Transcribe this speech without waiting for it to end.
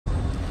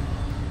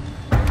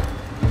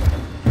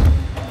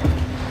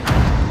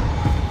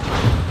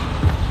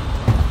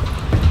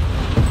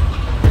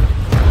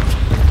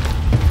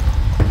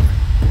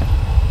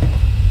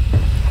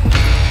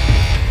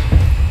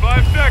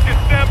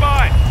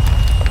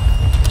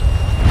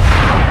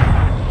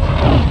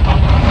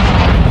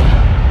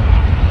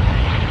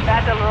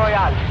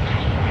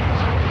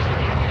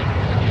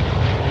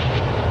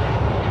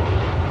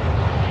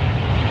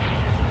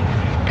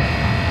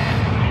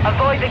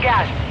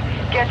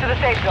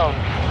zone.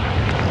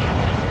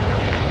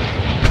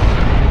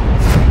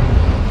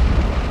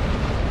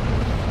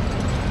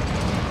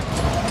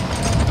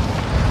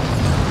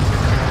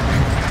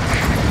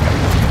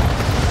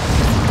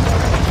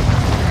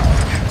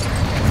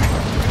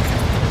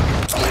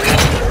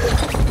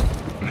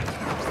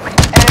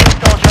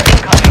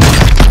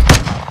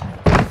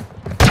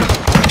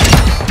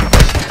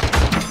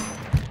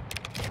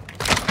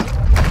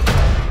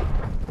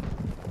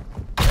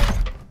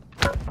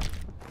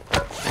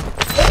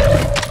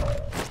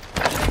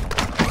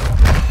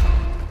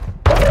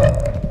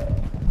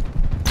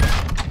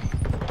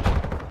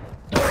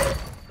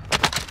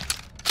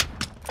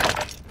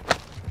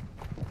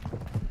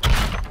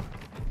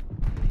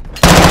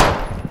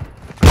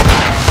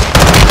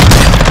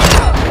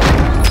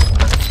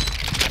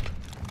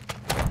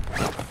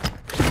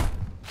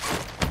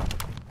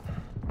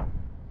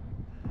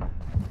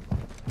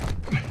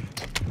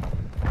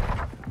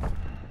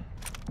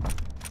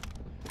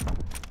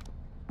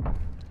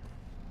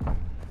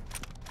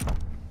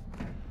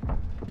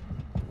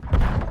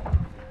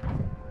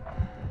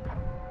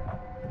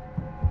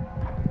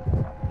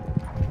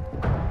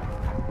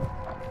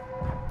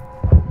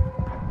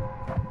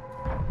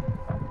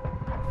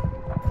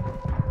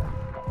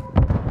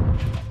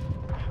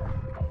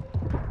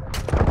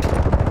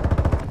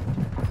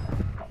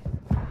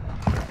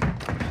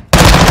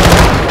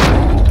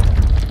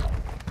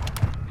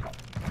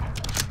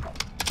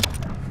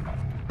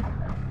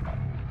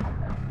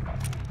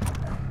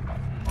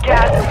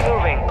 Gas is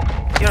moving.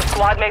 Your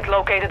squad mate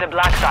located a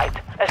black site.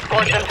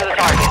 Escort them to the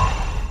target.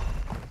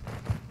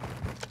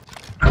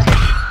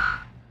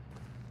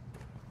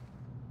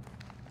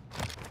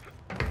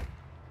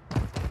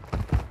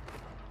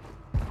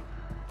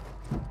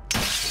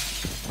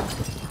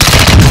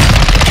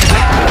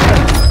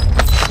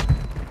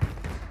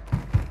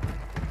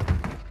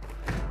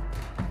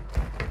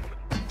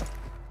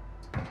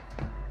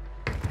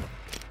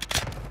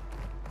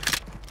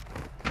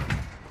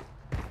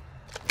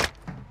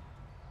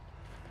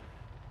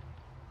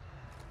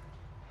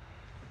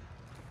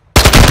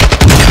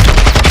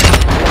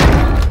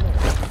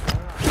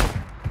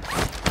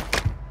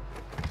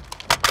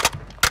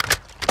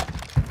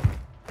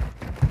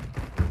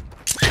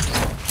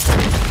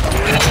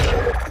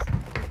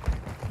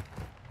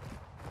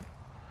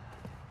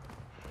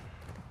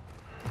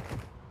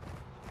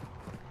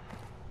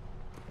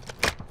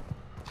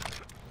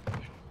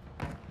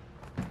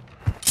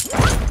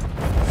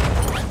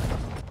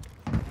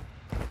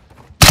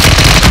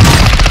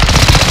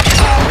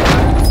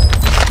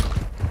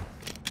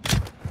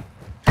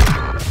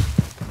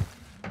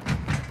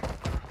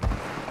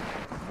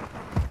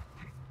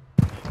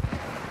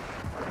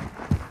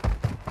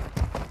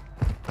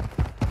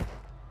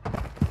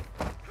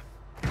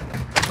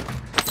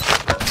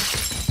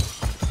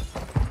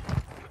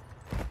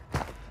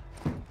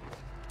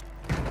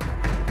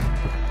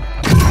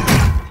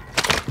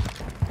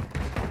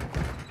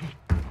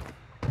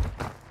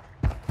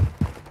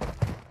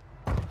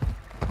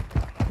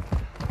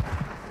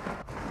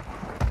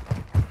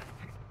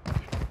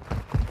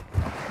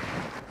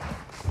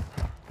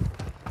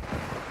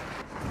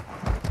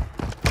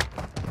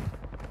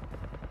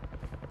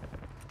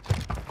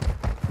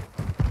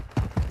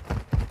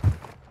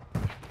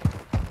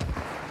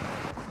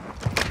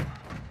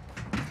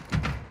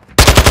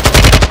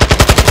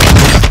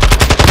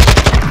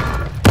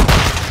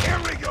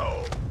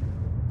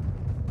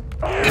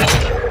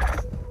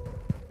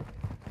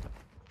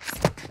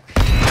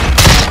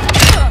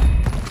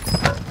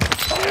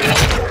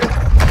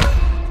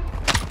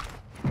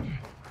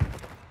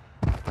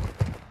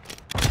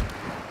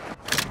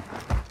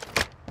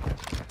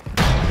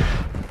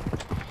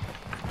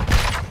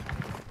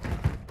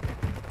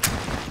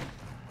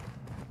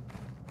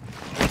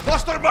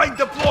 Cluster mine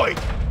deployed!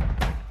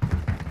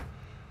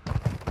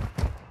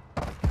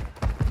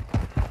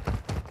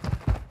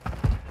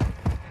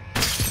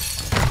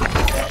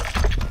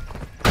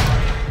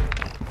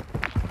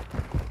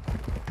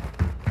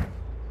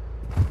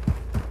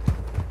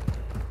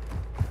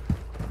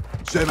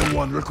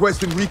 Seven-1,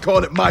 requesting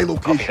recon at my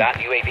location. Copy that.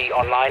 UAV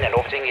online and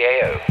orbiting the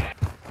AO.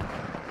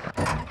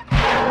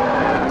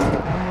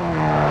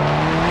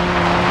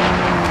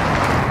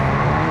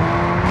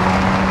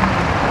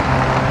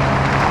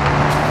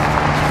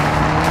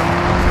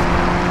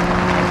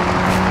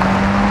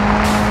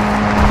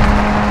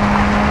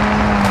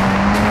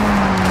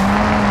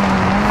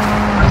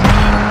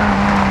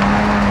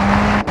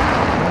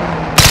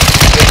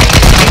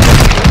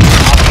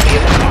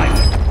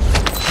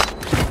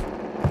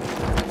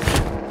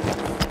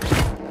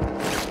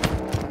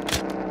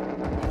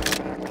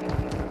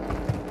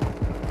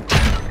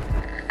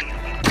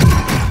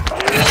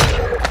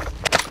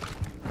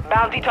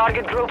 Bounty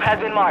target group has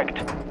been marked.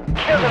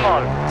 Kill them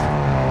all.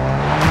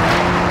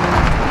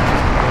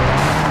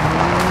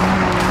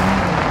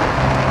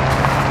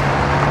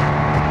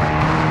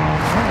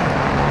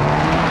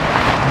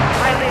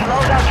 Friendly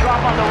loadout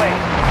drop on the way.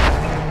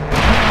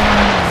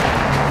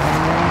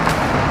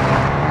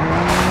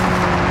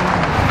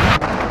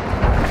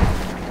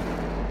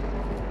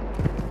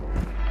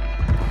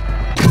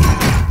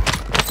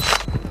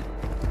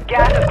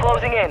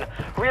 closing in.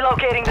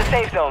 Relocating the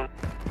safe zone.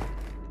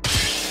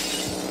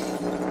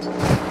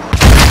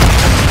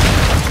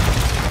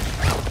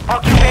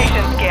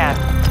 Occupation scan.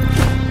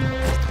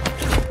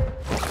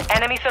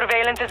 Enemy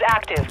surveillance is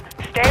active.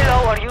 Stay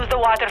low or use the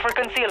water for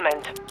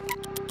concealment.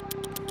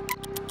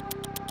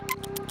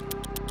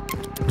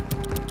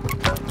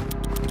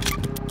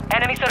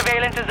 Enemy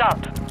surveillance is up.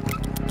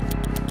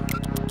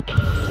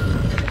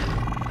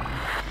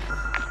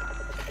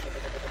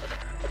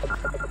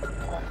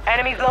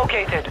 Enemies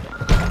located.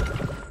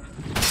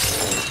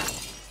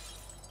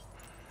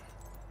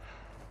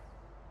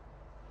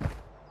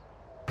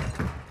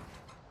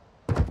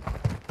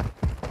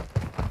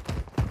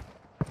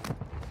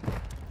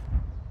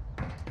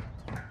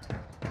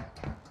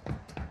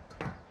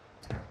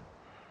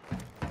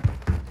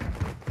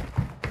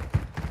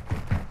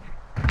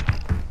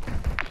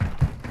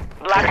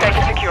 Black site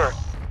is secure.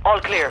 All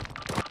clear.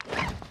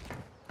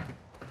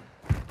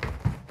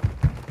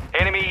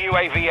 Enemy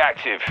UAV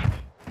active.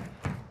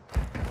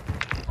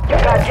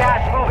 You've got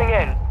gas moving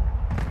in.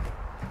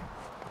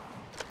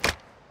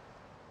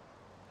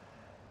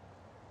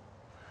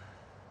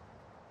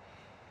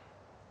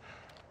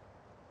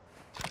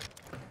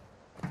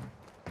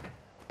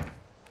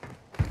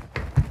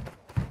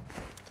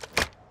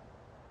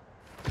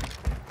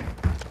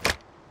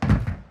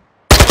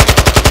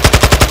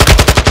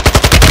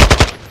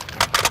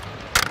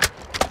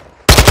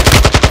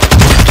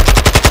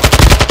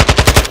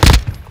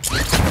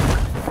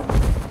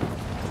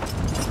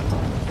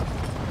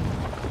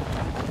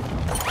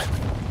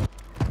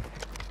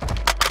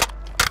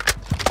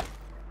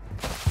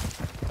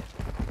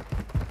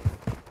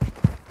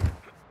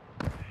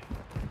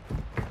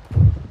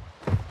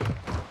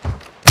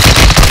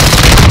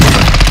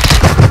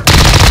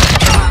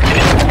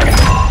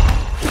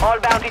 All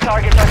bounty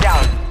targets are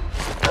down.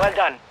 Well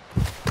done.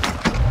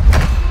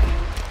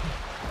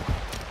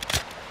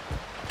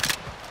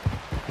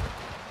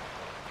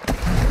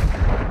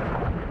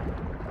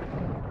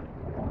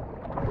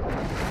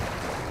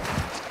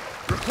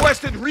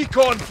 Requested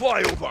recon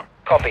flyover.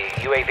 Copy.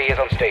 UAV is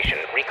on station.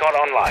 Recon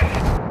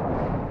online.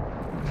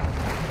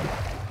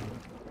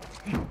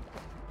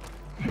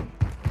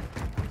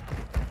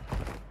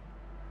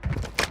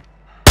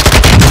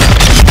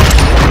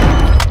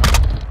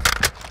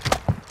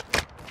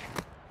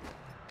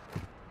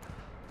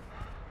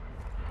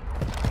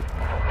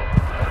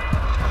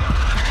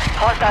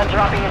 Hostiles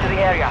dropping into the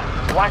area.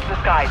 Watch the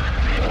skies.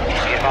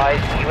 Be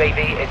advised,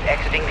 UAV is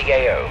exiting the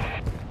AO.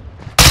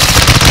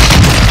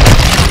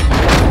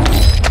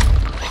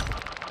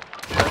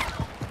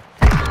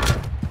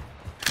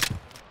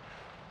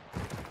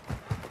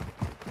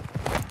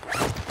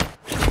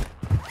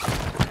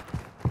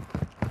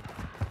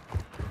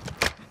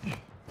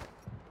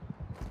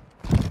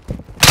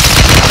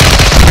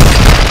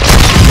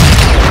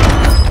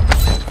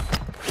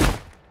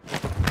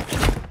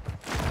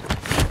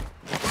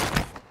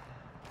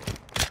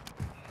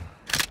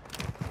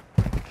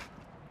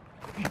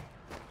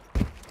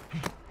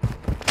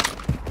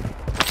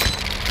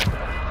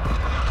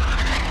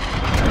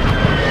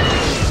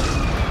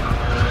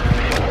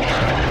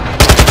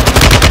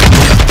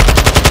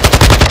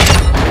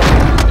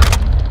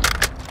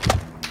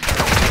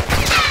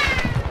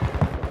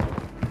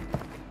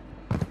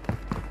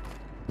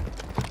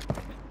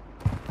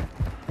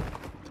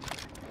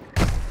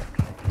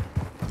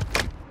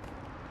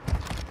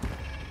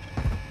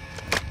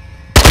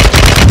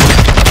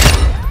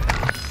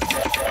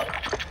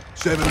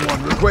 Seven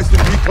one, requesting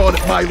recon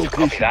at my Copy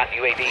location. that.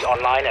 UAV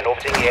online and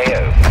orbiting the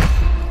AO.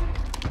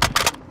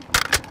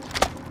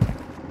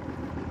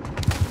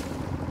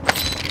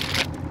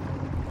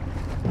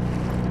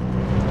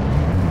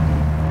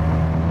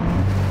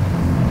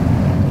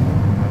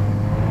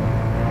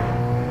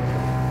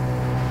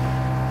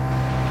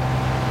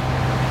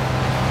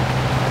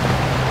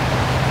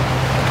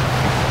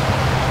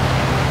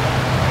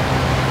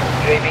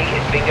 UAV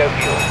is bingo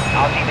fuel.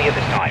 RTB at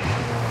this time.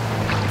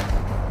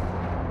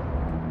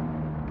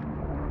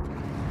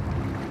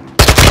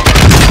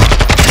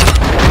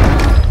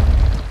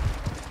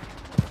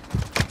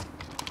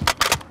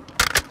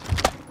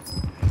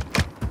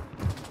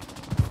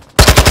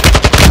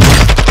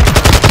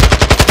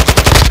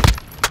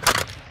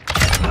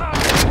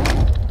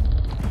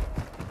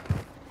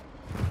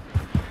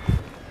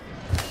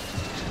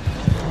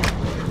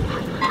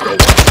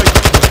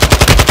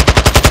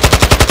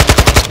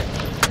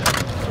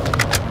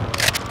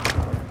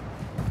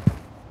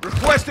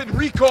 Requested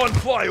recon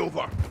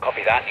flyover.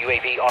 Copy that.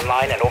 UAV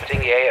online and orbiting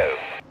the AO.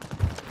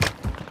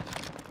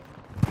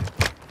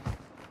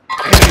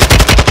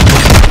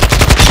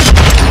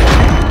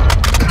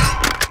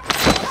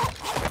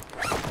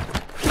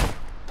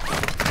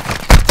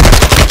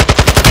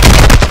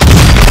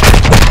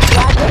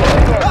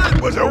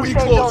 That was a wee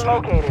closer.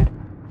 Located.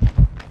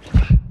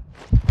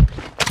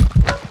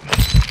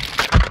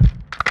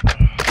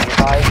 Be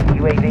advised,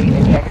 UAV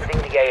is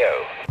exiting the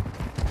AO.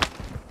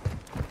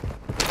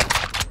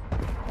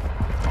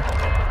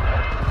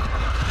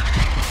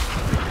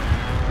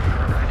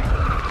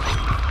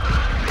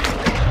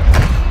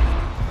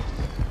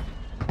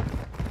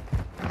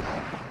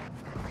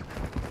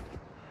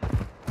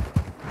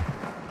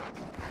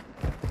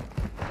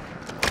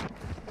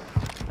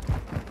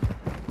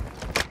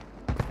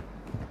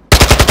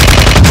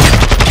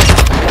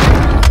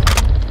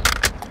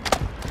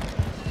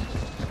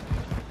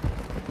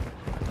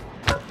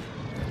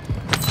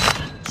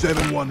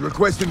 7-1,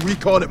 requesting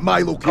recon at my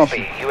location.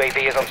 Copy.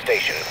 UAV is on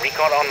station.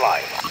 Recon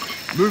online.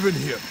 Moving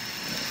here.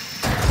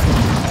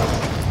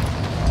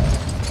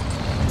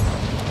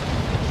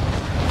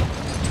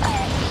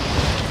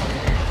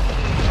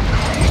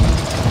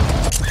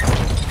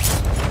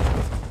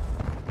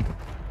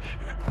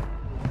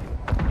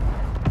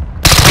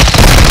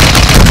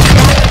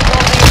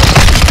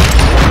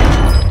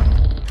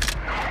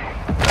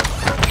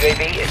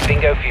 UAV is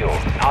bingo fuel.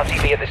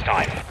 RTB at this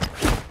time.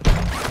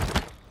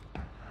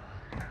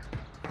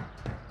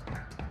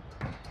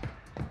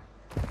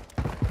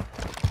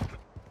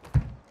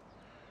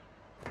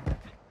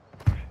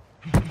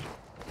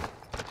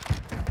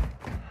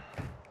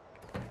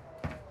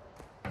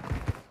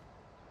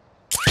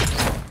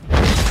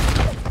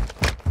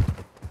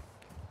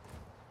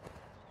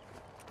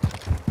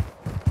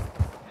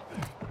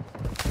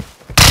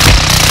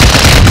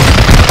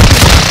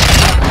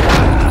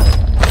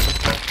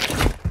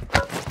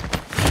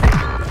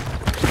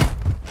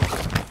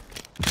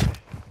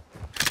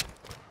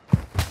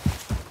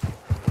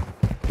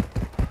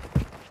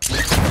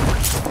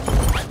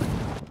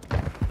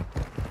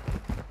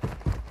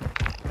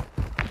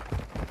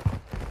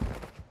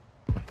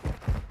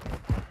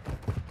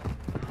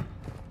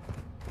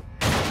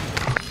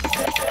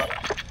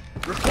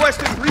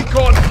 Requesting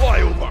recon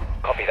flyover.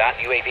 Copy that.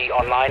 UAV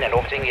online and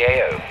orbiting the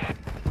AO.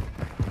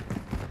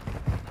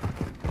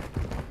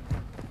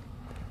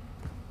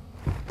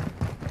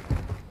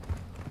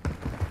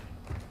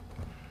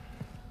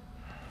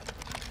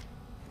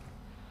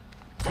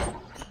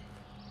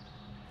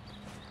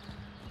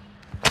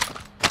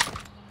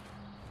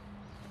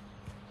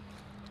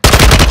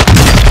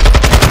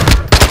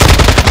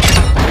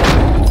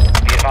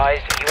 Be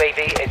advised, UAV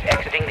is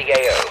exiting the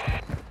AO.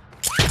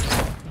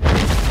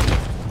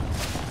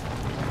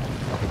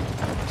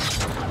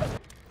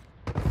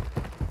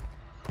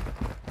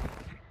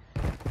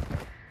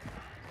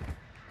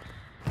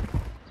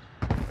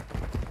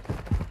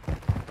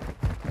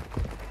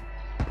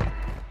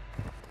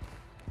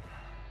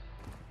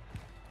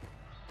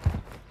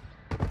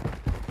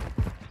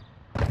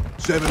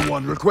 Seven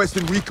one,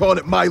 requesting recon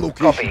at my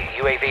location. Copy.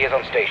 UAV is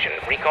on station.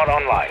 Recon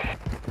online.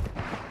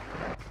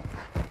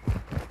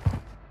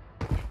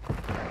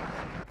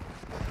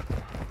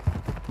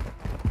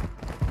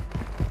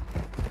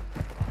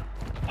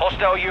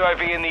 Hostile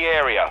UAV in the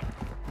area.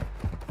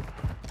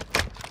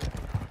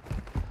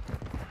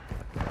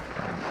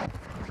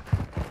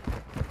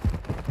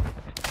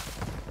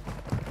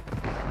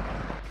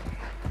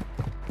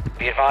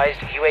 Be advised,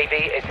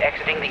 UAV is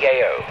exiting the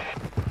AO.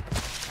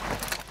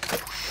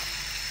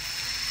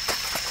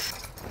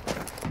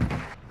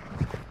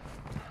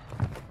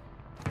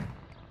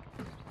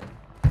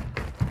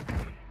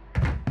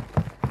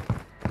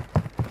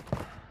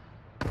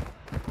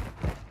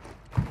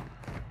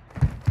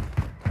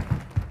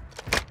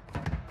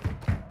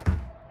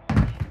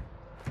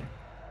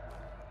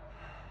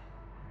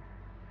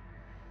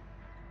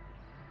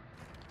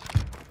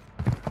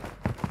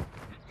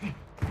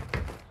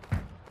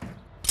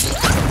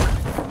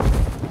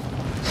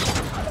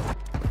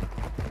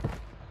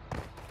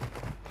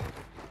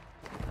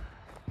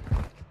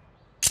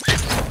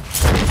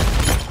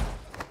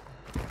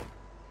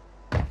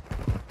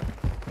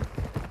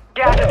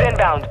 Gas is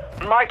inbound.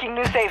 Marking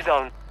new safe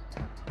zone.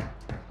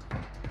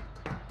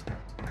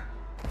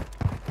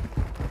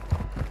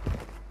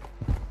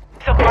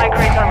 Supply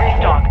crates are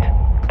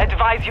restocked.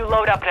 Advise you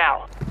load up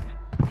now.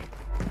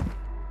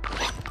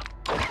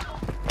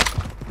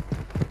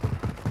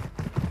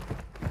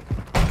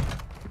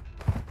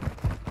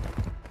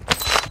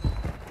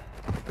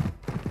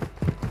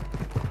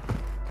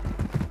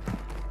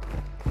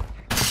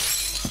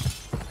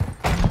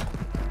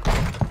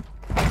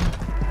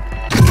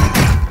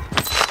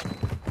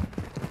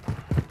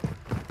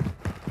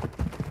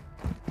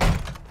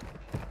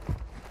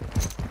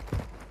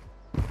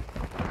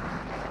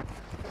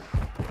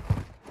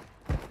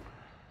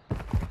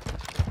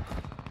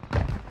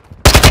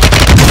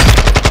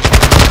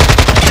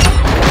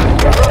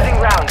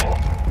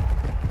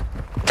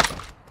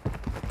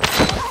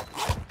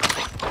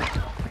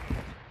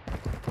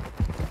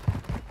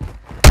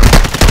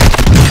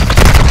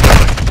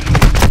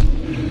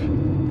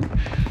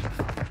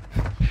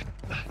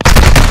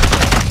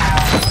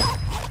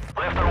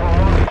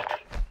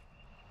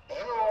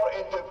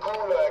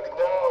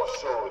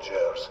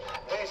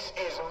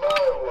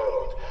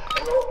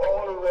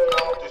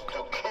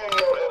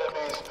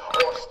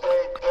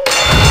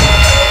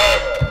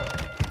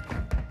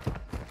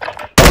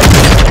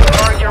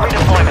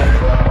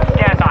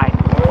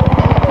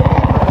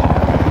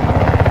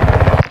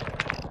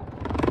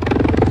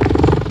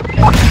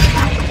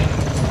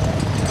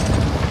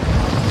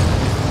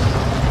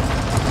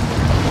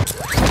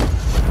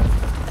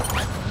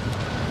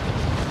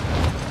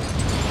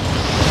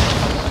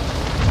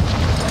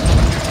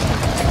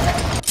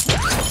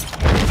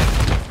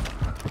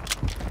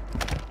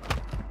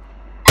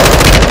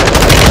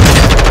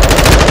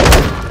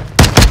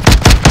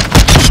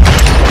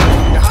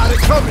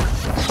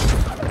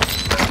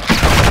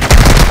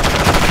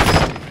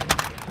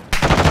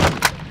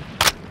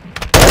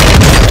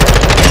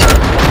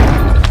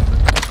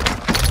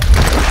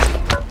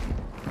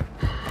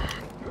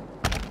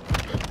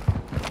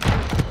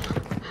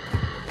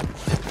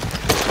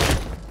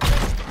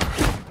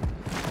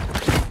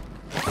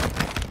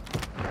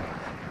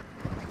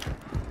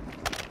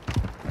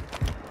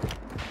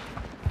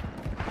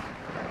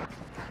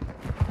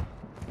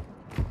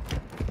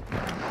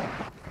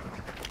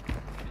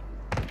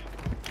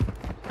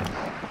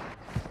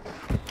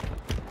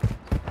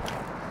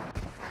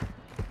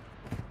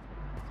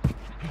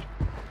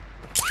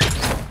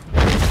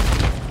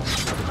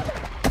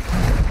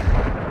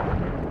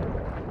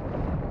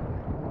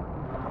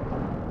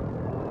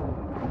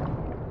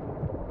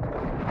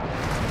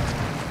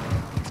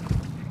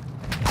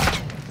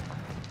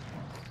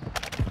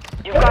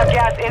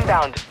 Gas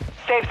inbound.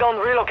 Safe zone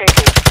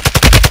relocated.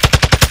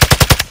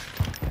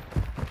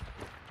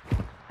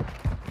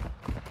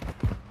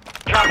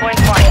 Drop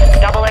point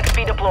marked. Double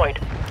XP deployed.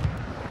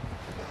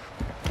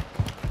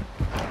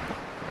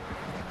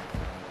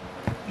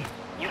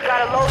 You've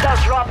got a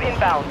loadout drop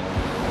inbound.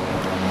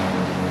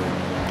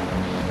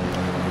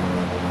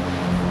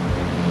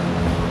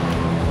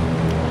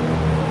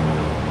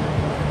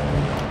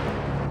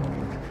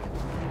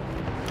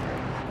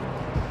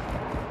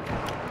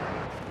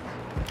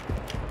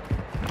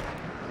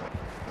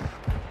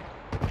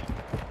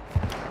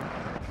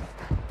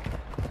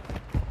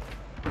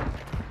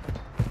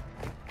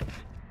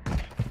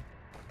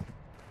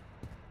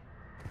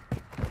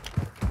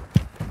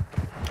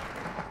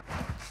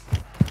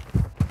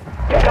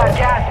 You've got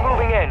gas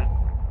moving in.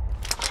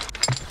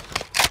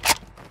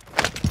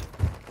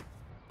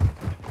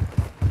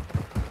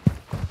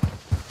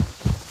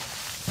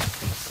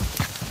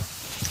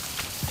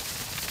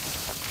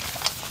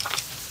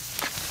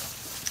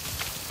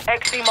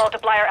 XP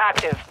multiplier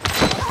active.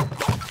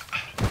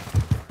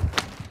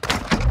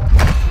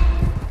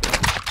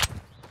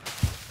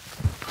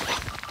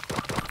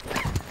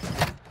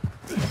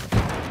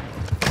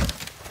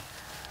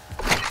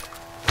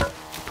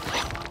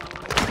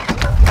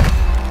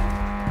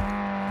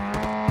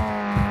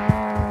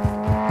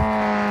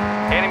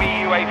 Enemy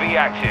UAV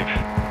active.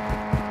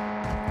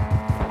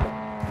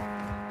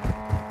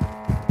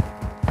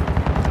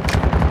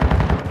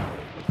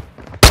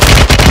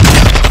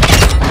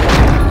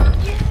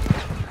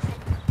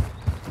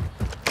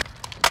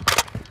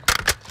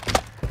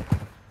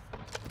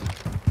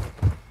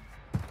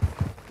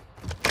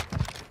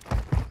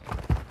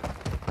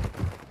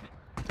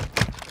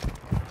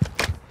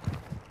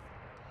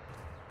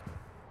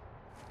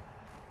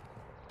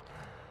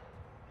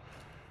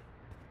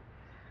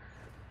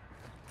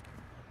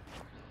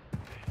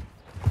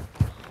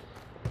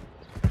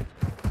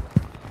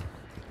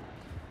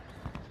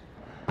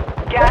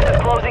 Gas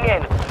is closing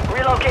in.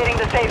 Relocating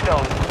the safe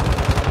zone.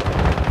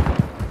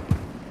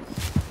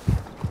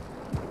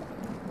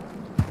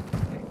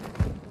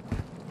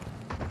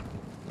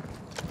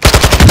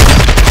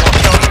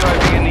 Hostile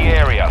UAV in the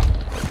area.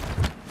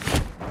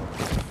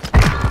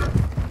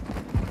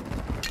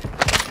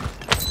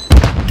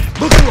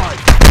 Look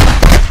alive!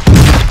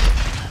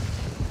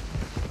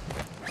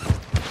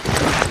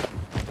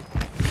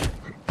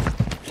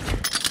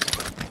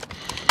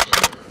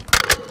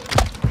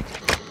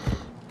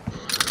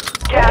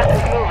 Gas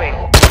is moving.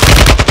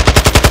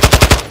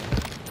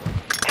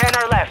 10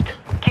 are left.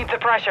 Keep the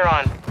pressure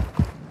on.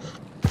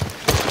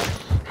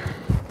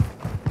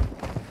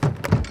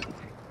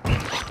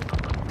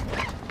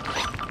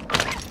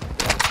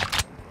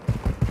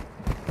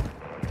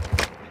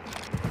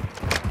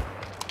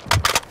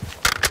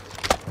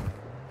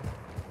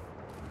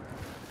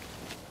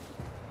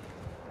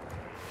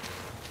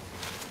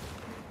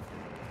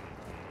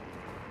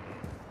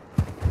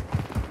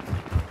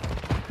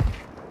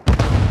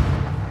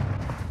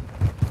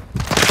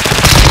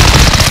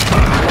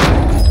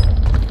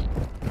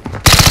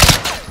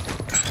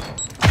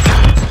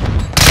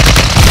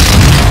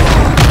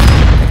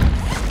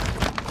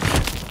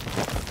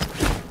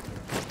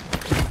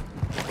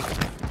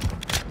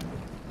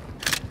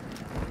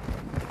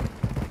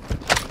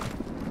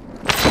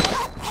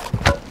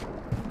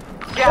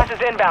 Gas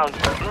is inbound.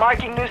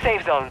 Marking new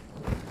safe zone.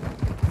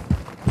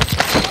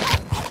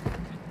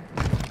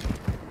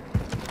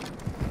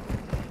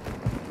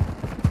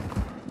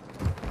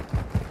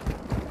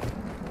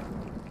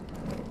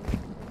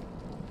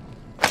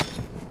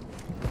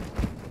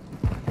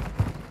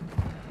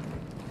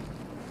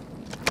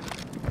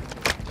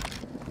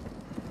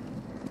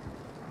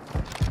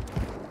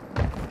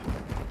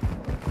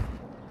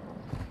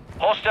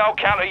 Hostile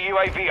counter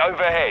UAV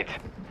overhead.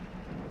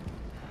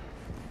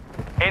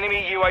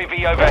 Enemy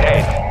UAV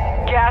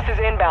overhead. Gas is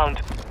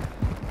inbound.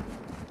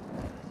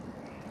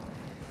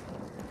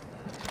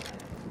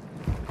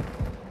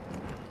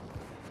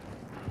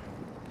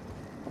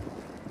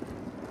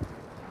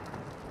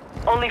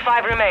 Only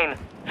 5 remain.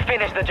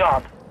 Finish the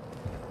job.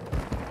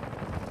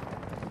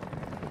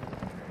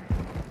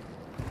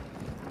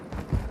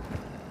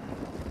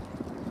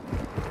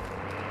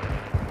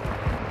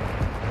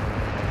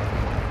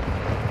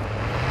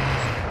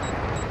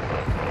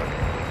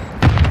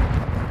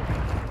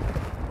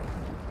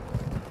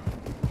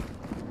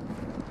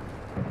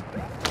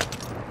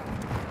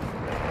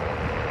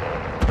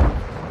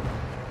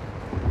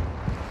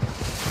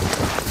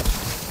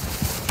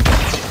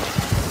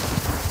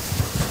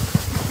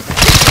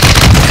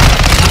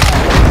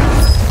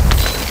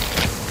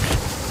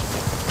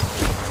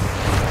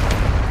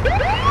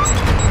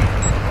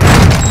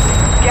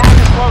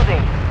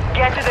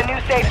 Get to the new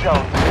safe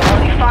zone.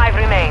 Only 5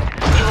 remained.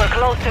 You were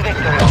close to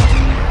victory.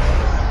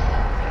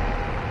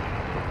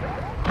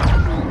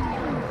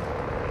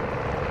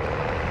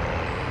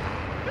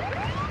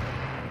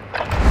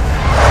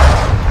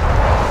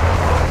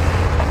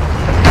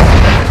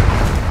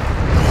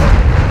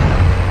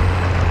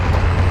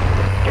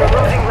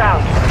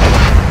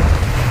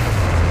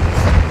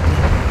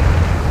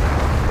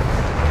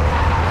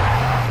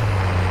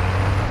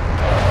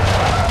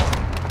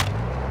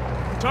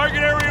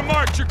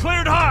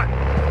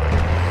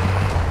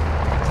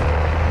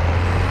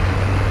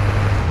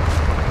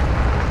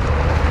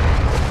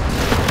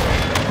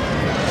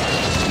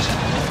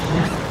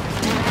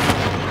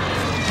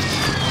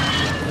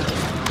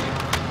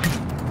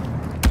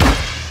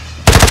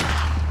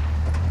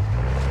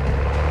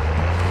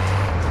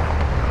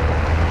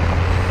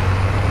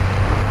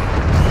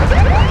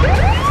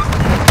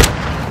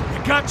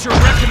 Get your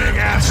reckoning,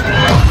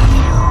 asshole!